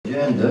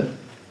agenda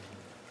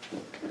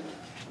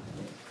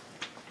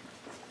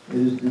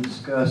is to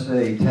discuss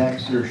a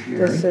tax surcharge.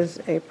 This is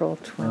April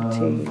And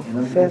I'm going to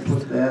 25th,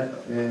 put that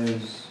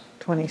as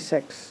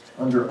 26th,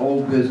 under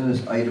old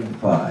business, item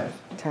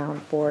 5.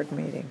 town board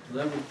meeting.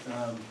 That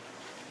would,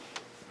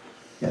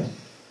 Yes.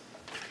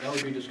 that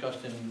would be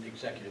discussed in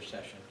executive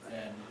session,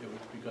 and it would,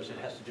 because it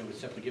has to do with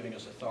simply giving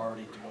us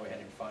authority to go ahead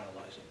and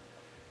finalize it.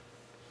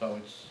 So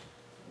it's,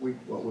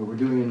 What we were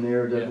doing in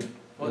there, yeah,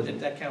 well,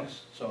 that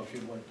counts. So if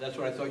you want, that's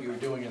what I thought you were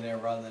doing in there,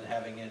 rather than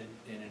having it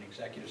in an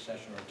executive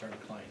session or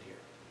attorney-client here.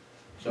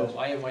 So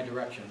I have my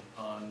direction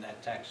on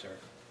that tax cert.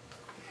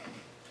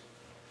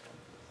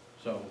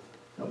 So.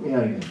 help me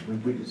out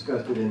again. We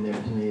discussed it in there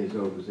to me as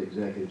though it was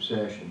executive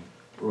session.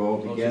 We're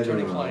all together.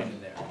 Attorney-client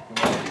in there.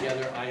 We're all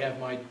together. I have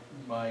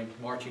my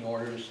marching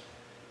orders,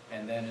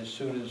 and then as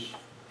soon as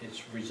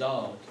it's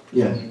resolved,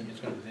 Yes. it's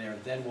going to be there,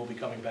 then we'll be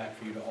coming back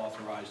for you to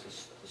authorize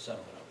the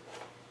settlement of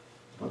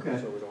Okay.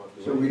 So we don't have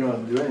to So we don't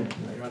have to do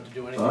anything. it. You don't have to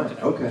do All anything right,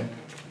 tonight. okay.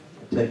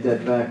 I take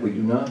that back. We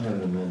do not have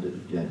an amended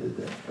agenda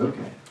there.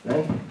 Okay,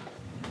 thank you.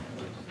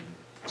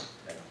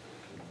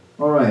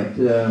 All right,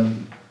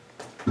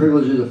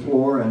 privilege of the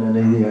floor and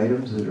any of the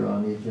items that are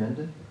on the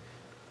agenda.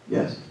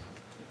 Yes?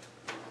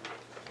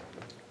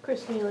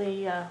 Chris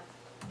Neely,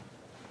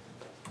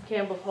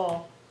 Campbell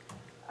Hall.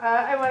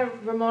 I want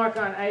to remark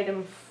on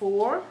item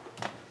 4.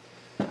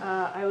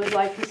 I would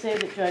like to say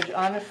that Judge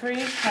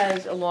Onifrey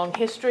has a long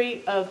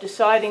history of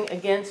deciding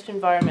against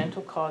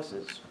environmental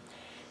causes.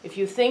 If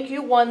you think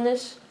you won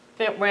this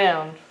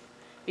round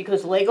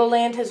because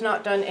Legoland has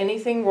not done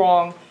anything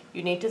wrong,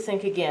 you need to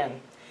think again.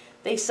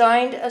 They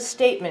signed a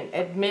statement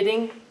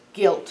admitting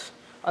guilt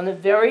on the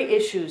very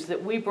issues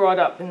that we brought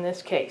up in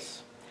this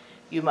case.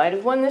 You might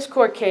have won this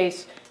court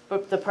case,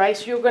 but the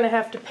price you're going to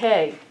have to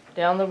pay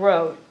down the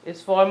road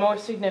is far more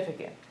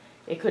significant.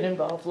 It could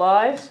involve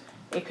lives,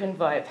 it could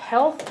involve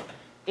health,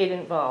 it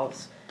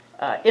involves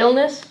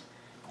illness,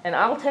 and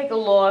I'll take a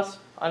loss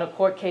on a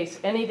court case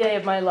any day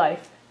of my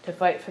life to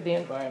fight for the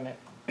environment.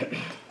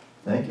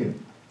 Thank you.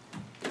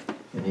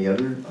 Any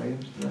other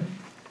items tonight?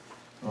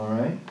 All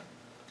right.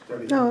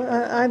 No,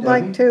 I'd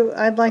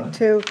like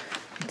to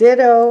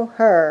ditto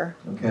her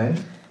Okay.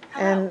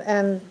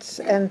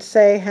 and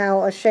say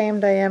how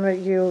ashamed I am of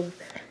you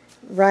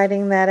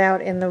writing that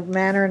out in the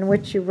manner in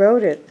which you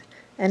wrote it.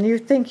 And you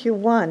think you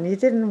won. You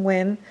didn't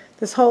win.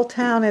 This whole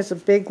town is a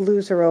big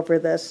loser over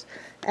this.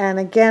 And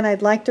again,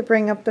 I'd like to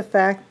bring up the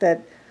fact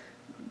that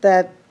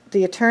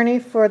the attorney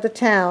for the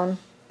town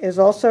is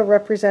also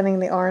representing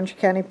the Orange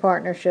County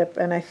Partnership,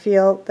 and I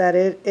feel that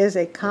it is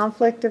a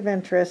conflict of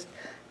interest,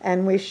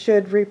 and we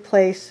should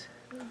replace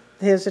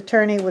his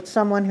attorney with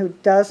someone who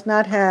does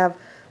not have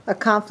a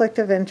conflict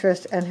of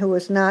interest and who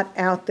is not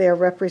out there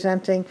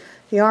representing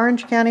the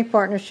Orange County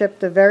Partnership,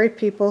 the very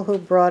people who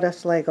brought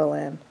us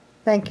Legoland.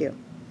 Thank you.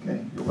 Okay,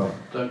 you're welcome.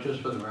 Doug,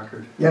 just for the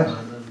record, Yes.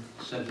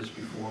 I've said this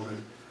before, but it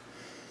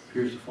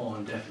appears to fall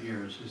on deaf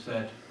ears, is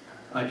that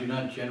I do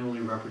not generally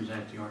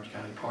represent the Orange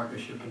County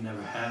Partnership and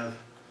never have.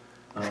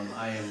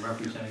 I am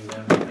representing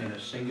them in a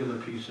singular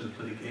piece of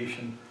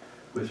litigation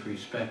with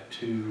respect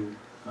to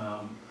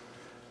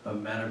a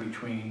matter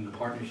between the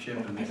partnership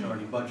and the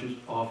Authority Budget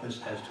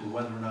Office as to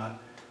whether or not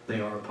they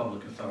are a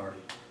public authority.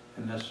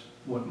 And that's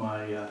what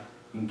my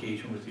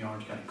engagement with the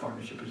Orange County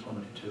Partnership is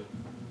limited to.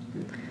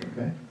 Good.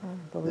 Okay. I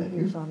believe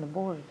he was on the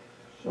board.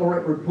 All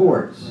right,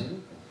 reports.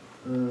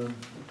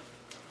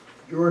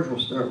 George, we'll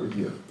start with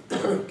you.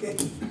 Okay.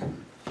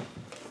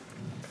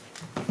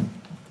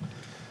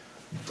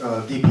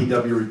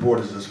 DPW report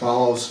is as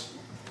follows.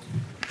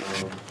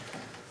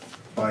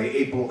 By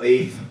April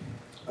 8th,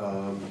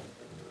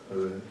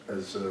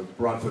 as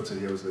Broadfoot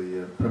said, there was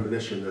a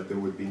premonition that there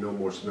would be no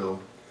more snow.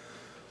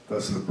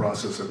 Thus, the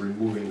process of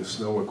removing the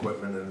snow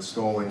equipment and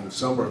installing the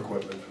summer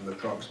equipment from the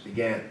trucks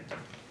began.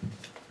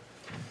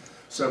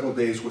 Several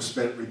days were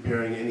spent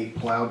repairing any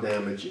plow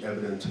damage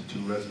evident to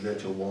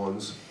residential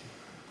lawns.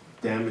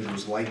 Damage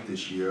was light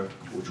this year,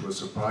 which was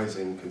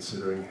surprising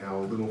considering how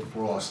little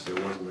frost there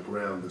was on the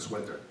ground this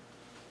winter.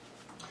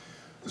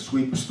 The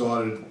sweep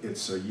started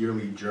its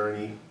yearly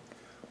journey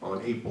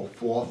on April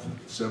 4th.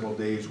 Several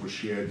days were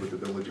shared with the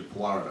Village of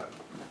Florida.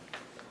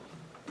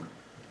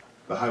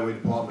 The Highway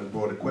Department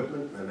brought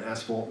equipment and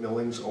asphalt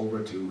millings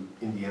over to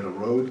Indiana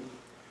Road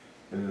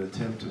in an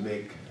attempt to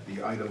make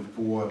the item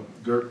 4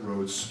 dirt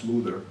roads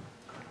smoother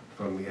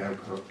for the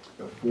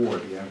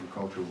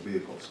agricultural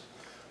vehicles.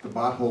 The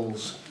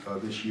potholes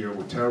this year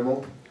were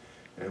terrible,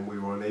 and we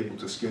were unable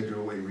to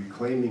schedule a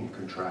reclaiming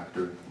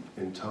contractor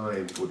in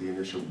time for the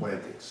initial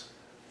plantings.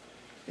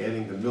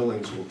 Adding the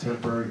millings will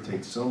temporarily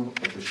take some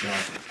of the shock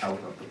out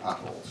of the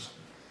potholes.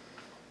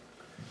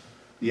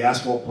 The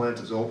asphalt plant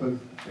is open,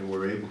 and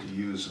we're able to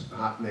use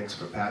hot mix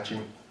for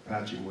patching.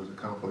 Patching was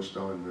accomplished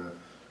on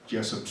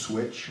Jessup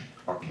Switch,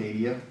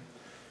 Arcadia,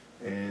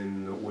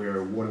 and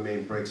where water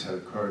main breaks had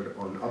occurred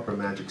on Upper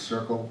Magic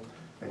Circle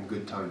and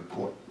Good Time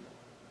Court.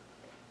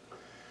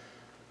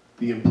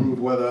 The improved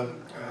weather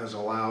has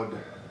allowed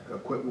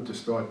equipment to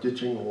start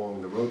ditching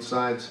along the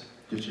roadsides.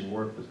 Ditching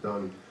work was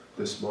done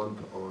this month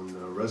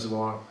on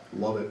Reservoir,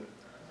 Lovett,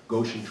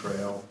 Goshen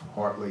Trail,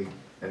 Hartley,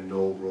 and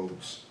Knoll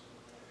roads.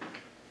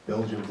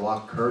 Belgian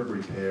block curb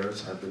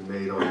repairs have been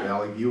made on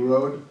Valley View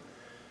Road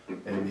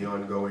and the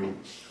ongoing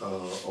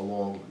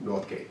along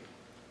Northgate.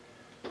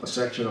 A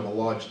section of a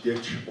large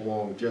ditch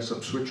along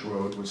Jessup Switch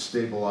Road was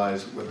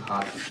stabilized with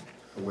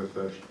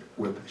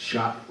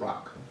shot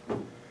rock.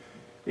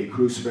 A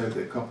crew spent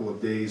a couple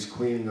of days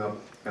cleaning up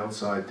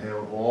outside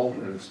Town Hall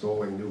and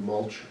installing new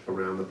mulch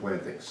around the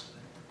plantings.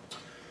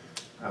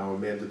 Our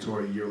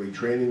mandatory yearly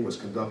training was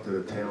conducted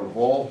at Town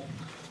Hall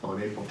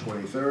on April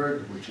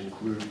 23rd, which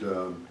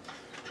included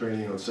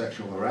training on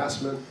sexual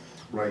harassment,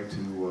 right to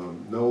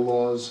know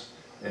laws,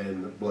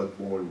 and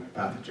bloodborne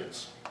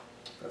pathogens.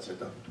 That's it,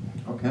 Doug.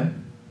 Okay.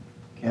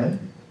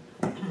 Ken?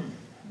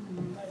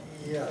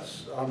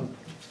 Yes, I'm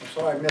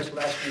sorry I missed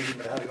last meeting,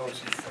 but I had to go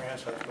see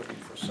France. I was looking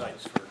for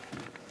sites for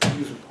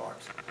amusement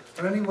parks.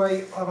 But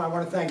anyway, I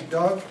want to thank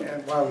Doug,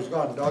 and while I was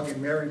gone, Doug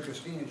and Mary and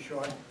Christine and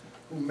Sean,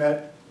 who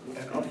met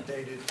and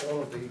updated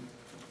all of the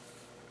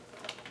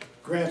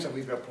grants that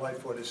we've applied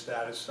for, the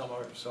status. Some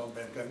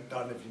have been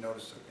done, if you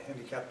notice, the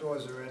handicapped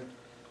doors are in.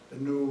 The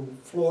new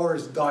floor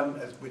is done,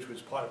 which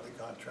was part of the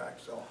contract,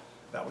 so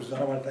that was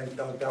done. I want to thank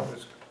Doug. That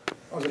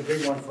was a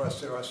big one for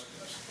us there.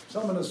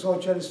 Some of the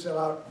salt shed is still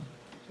out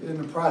in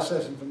the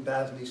processing from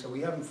DASNY, so we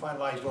haven't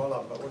finalized all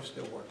of them, but we're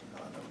still working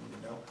on them,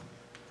 you know.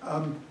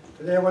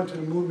 Today I went to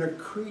the Moodna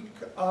Creek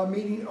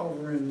meeting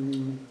over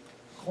in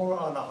Cora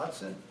on the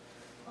Hudson.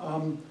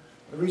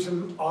 The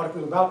recent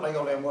article about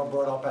Legoland were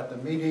brought up at the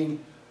meeting.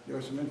 There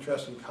were some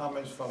interesting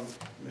comments from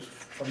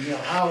Neil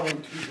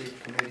Howland to the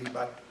committee,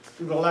 but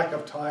due to lack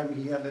of time,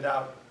 he handed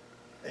out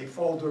a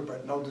folder,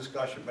 but no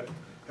discussion. But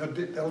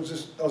those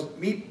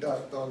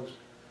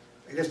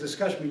I guess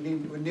discussion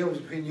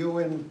between you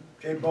and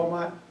Jay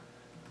Beaumont,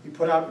 he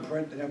put out in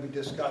print, and then we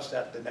discussed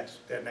at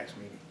their next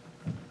meeting.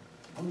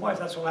 Otherwise,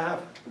 that's all I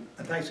have.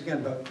 And thanks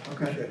again, Doug.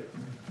 Okay. Appreciate it.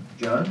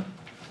 John?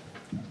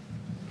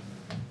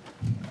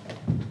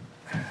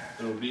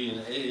 There will be an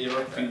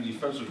AARP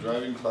defensive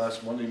driving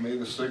class Monday, May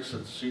the 6th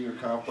at the senior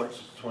complex.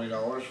 It's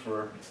 $20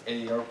 for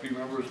AARP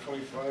members,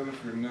 $25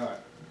 if you're not.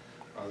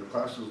 The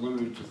class is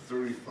limited to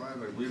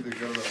 35. I believe they've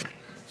got about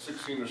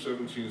 16 or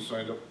 17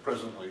 signed up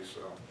presently.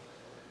 So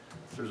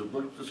there's a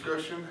book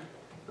discussion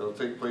that'll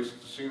take place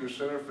at the Senior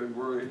Center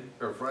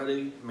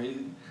Friday, May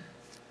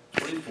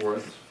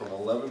 24th from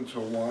 11 to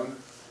 1.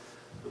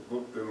 The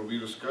book that will be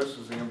discussed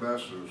is The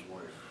Ambassador's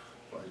Wife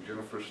by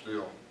Jennifer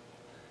Steele.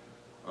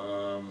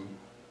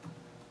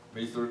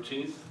 May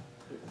 13th,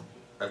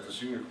 at the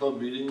senior club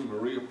meeting,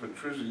 Maria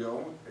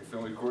Patrizio, a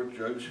family court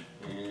judge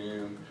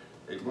and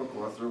a book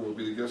author, will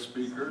be the guest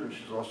speaker, and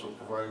she's also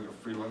providing a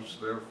free lunch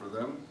there for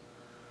them.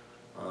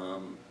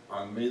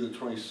 On May the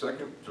 22nd,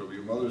 there will be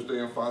a Mother's Day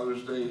and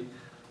Father's Day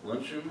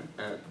luncheon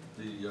at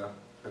the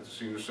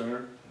senior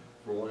center.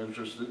 For all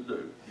interested,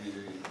 the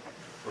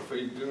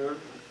buffet dinner.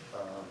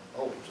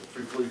 It's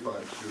at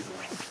 3:45. Excuse me.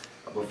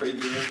 A buffet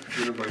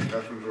dinner by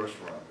Catherine's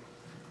Restaurant.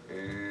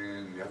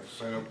 And you have to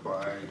sign up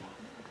by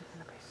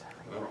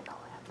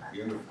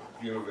the end of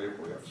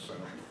April. You have to sign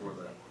up before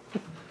that.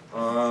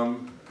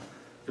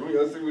 The only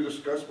other thing we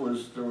discussed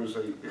was there was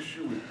an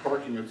issue with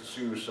parking at the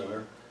senior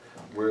center,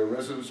 where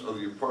residents of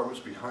the apartments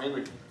behind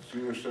the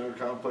senior center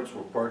complex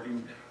were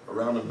parking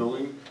around the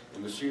building,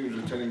 and the seniors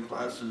attending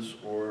classes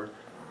or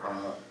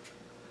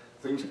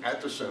things at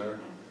the center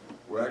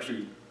were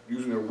actually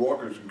using their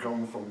walkers and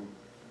coming from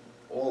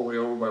all the way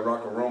over by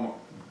Rockaroma,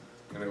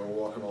 and they were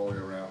walking all the way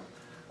around.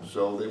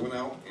 So they went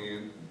out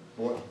and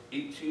bought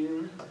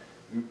 18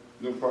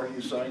 no parking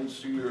signs,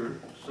 senior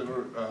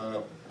center,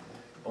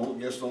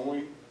 guest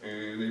only,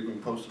 and they've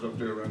been posted up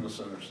there around the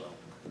center. So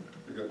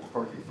they got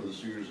parking for the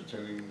seniors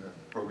attending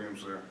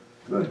programs there.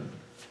 Good.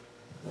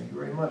 Thank you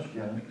very much,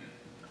 John.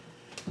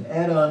 To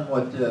add on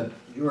what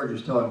George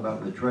was talking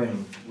about with the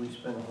training, we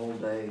spent a whole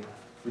day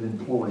with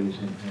employees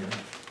in here.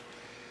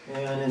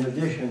 And in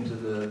addition to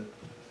the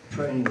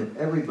training that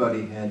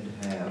everybody had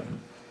to have,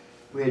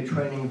 we had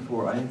training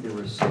for, I think there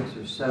were 6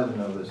 or 7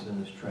 of us in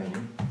this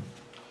training.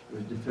 It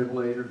was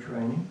defibrillator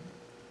training.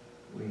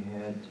 We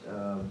had,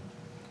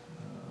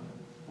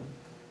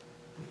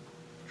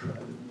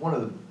 one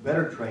of the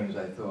better trainings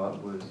I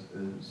thought was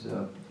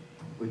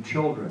with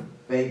children,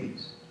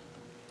 babies.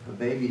 If a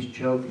baby's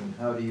choking,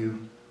 how do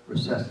you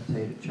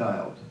resuscitate a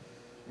child?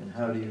 And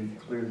how do you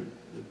clear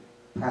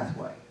the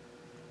pathway?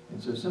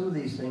 And so some of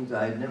these things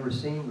I had never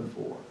seen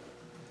before.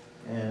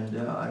 And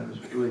I was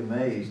really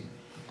amazed.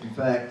 In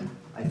fact,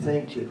 I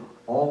think that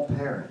all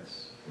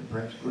parents, and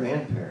perhaps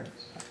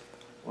grandparents,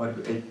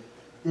 it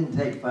didn't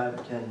take 5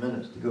 or 10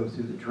 minutes to go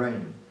through the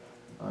training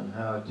on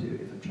how to,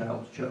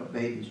 if a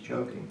baby's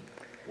choking,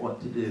 what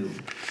to do.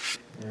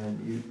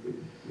 And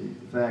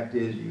the fact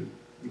is, you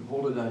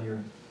hold it on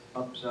your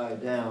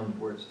upside down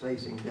where it's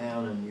facing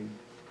down, and you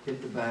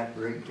hit the back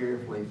very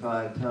carefully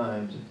 5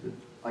 times. If the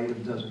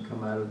item doesn't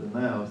come out of the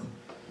mouth,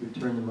 you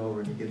turn them over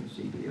and you give them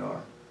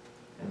CPR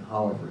and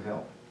holler for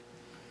help.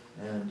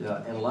 And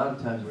a lot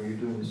of times when you're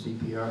doing the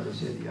CPR, they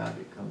say the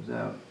object comes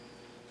out.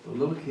 the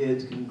little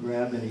kids can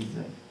grab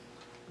anything.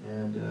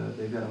 And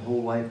they've got a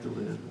whole life to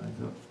live. And I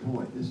thought,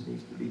 boy, this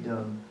needs to be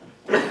done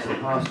at the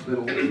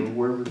hospital or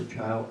wherever the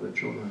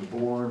children are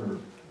born or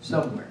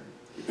somewhere.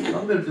 So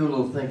I'm going to do a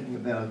little thinking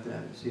about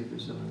that and see if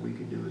there's something we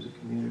can do as a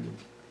community.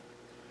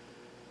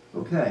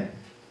 Okay.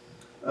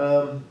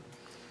 I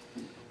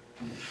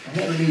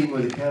had a meeting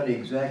with the county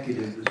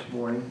executive this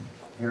morning,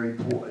 Harry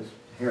Poor,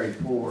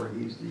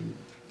 he's the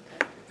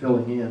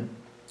filling in.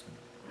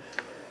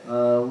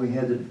 We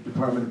had the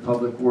Department of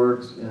Public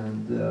Works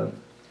and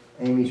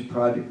Amy's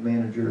project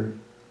manager,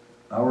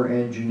 our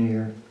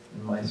engineer,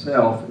 and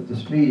myself at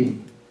this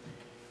meeting.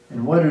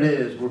 And what it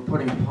is, we're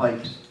putting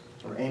pipes,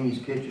 or Amy's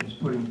Kitchen's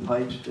putting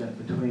pipes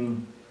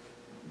between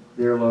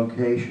their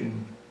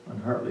location on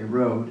Hartley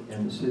Road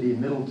and the city of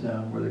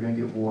Middletown where they're going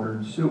to get water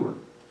and sewer.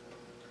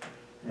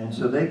 And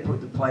so they put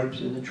the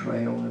pipes in the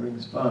trail and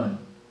everything's fine.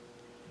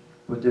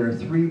 But there are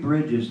 3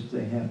 bridges that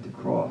they have to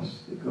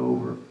cross that go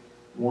over,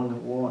 one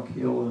at Walk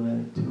Hill and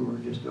then 2 are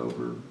just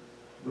over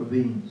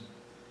ravines.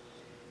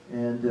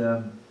 And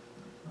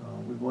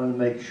we want to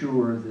make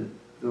sure that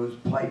those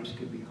pipes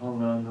can be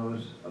hung on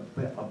those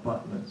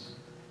abutments.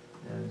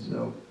 And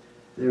so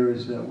there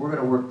is, we're going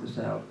to work this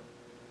out.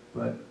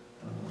 But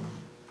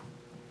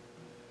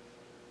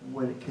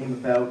when it came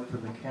about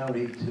from the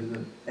county to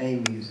the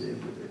Amy's,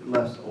 it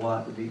left a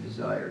lot to be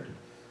desired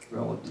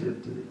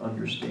relative to the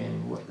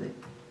understanding what they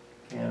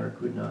can or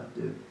could not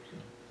do. So,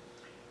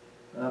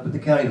 but the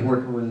county's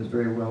working with us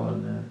very well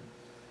on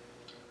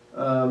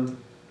that.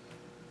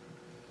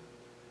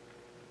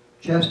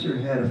 Chester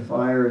had a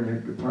fire in their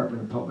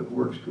Department of Public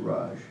Works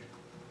garage.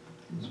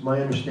 It's my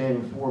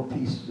understanding 4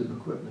 pieces of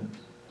equipment,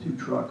 2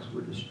 trucks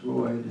were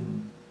destroyed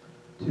and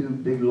 2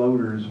 big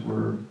loaders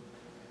were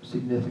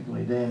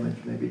significantly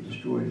damaged, maybe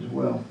destroyed as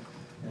well.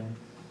 Okay.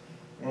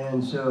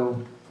 And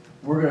so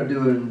we're going to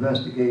do an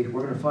investigation.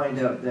 We're going to find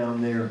out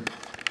down there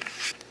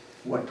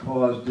what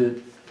caused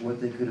it,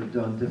 what they could have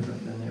done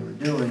different than they were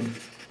doing.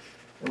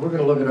 And we're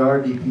going to look at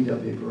our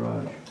DPW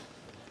garage.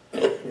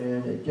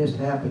 And it just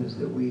happens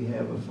that we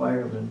have a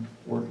fireman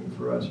working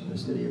for us in the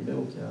city of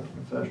Middletown, a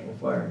professional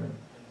fireman.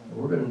 And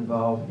we're going to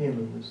involve him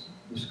in this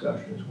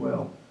discussion as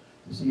well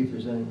to see if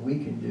there's anything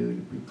we can do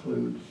to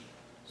preclude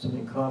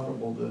something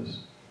comparable to this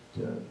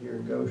here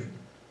in Goshen.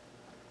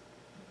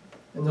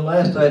 And the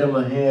last item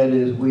I had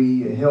is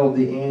we held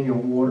the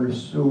annual water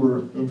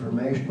sewer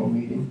informational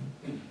meeting.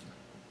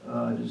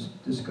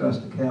 Just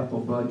discussed the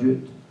capital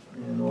budget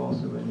and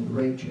also any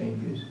rate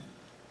changes.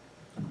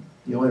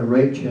 The only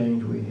rate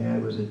change we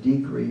had was a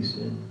decrease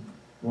in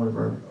one of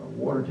our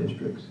water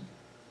districts.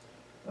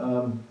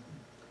 But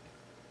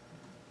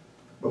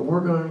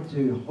we're going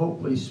to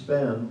hopefully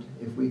spend,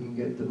 if we can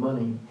get the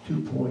money,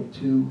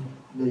 $2.2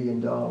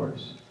 million.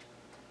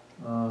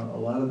 A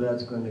lot of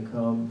that's going to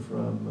come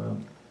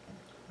from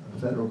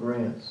federal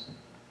grants.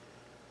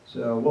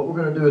 So what we're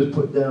going to do is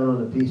put down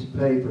on a piece of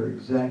paper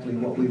exactly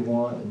what we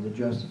want and the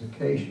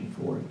justification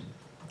for it.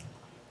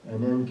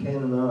 And then Ken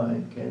and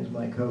I, Ken's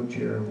my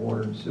co-chair in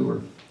Water and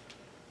Sewer,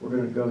 we're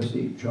going to go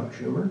see Chuck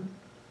Schumer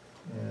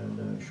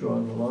and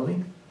Sean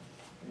Maloney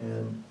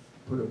and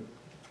put a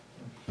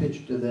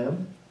pitch to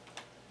them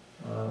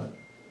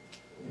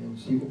and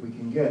see what we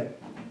can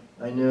get.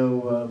 I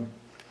know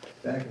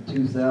back in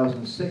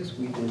 2006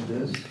 we did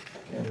this,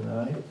 Ken and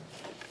I,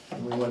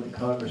 and we went to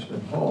Congressman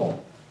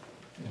Hall,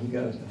 and he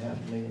got us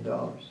 $500,000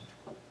 to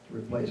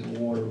replace a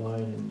water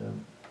line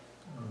in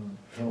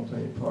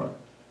Hamiltonian Park.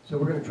 So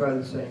we're going to try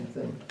the same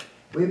thing.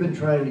 We've been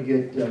trying to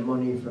get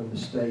money from the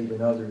state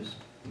and others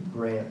through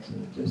grants,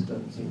 and it just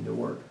doesn't seem to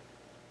work.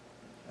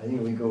 I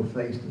think we go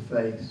face to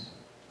face,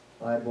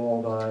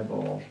 eyeball to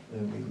eyeball,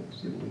 and we will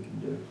see what we can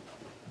do.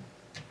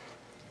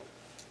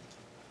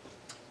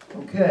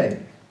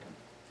 Okay.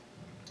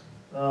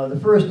 The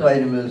first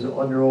item is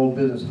under old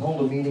business,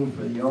 hold a meeting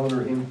for the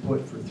owner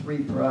input for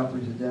 3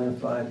 properties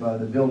identified by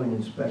the building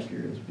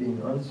inspector as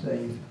being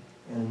unsafe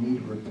and in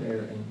need of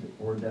repair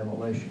or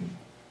demolition.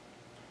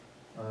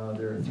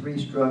 There are 3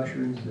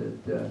 structures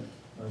that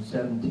on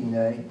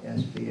 17A,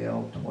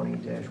 SBL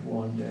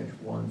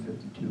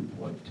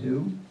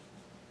 20-1-152.2,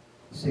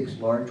 6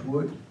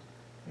 Larchwood,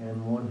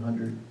 and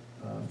 100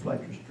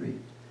 Fletcher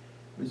Street.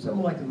 Would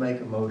someone like to make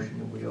a motion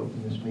that we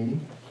open this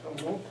meeting?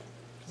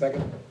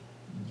 Second.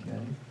 Okay.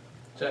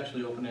 It's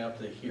actually opening up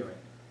the hearing.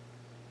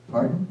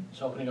 Pardon?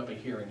 It's opening up a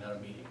hearing, not a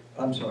meeting.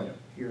 I'm sorry,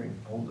 hearing,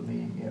 hold the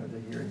meeting, yeah, the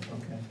hearing,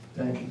 okay,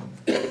 thank you.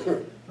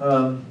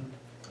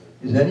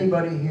 Is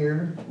anybody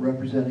here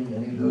representing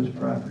any of those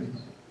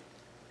properties?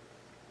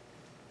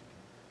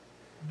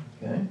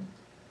 Okay,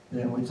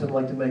 then would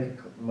someone like to make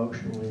a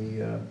motion,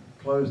 we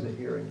close the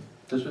hearing?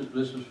 This is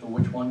for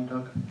which one,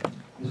 Doug?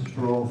 This is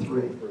for all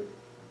 3.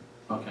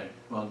 Okay,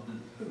 well,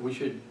 we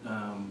should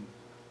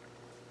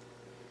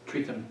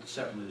treat them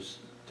separately. There's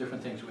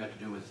different things we have to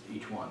do with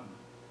each one.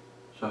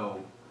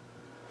 So,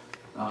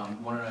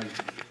 why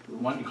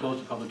don't you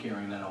close the public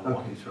hearing, then I'll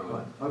walk you through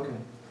it. Okay.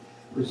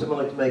 Would someone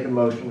like to make a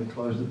motion, we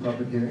close the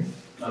public hearing?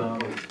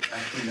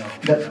 Actually, no.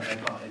 No. I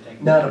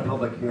take Not a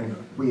public hearing.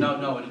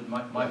 No, it is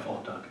my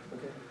fault, Doug.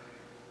 Okay.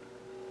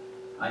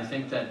 I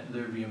think that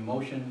there'd be a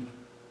motion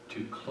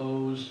to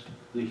close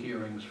the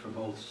hearings for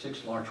both 6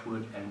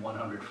 Larchwood and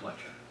 100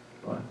 Fletcher.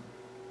 Right.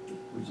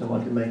 Would someone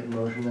like to make a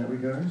motion in that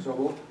regard? So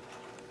moved.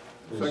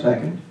 Is there a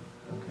second?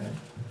 Okay.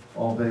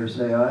 All in favor,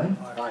 say aye.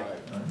 Aye. Aye.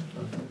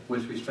 Okay.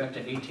 With respect to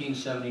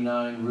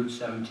 1879 Route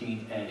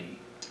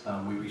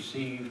 17A, we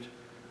received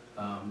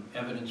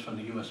evidence from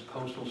the U.S.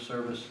 Postal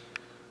Service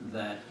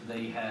that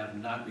they have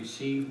not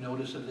received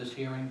notice of this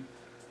hearing,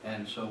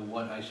 and so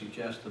what I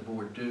suggest the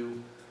board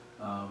do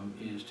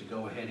is to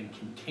go ahead and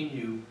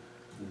continue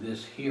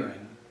this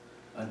hearing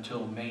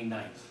until May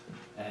 9th,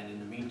 and in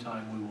the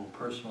meantime, we will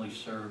personally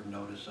serve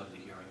notice of the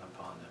hearing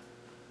upon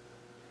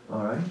them.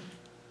 All right.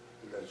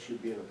 That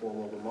should be in the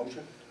form of a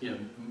motion? Yeah,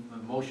 a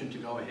motion to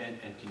go ahead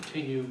and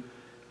continue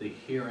the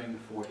hearing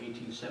for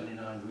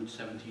 1879 Route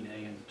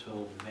 17A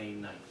until May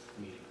 9th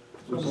meeting,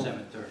 So moved.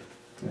 7:30.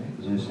 Okay,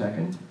 is there a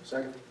second?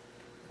 Second.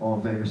 All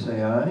in favor,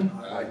 say aye.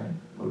 Aye.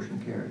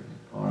 Motion carried.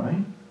 All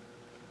right.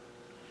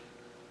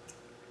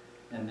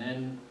 And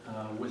then,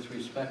 with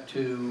respect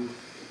to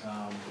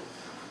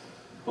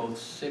both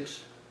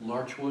 6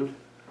 Larchwood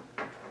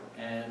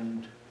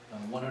and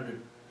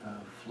 100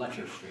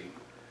 Fletcher Street,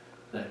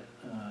 that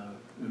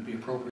it would be appropriate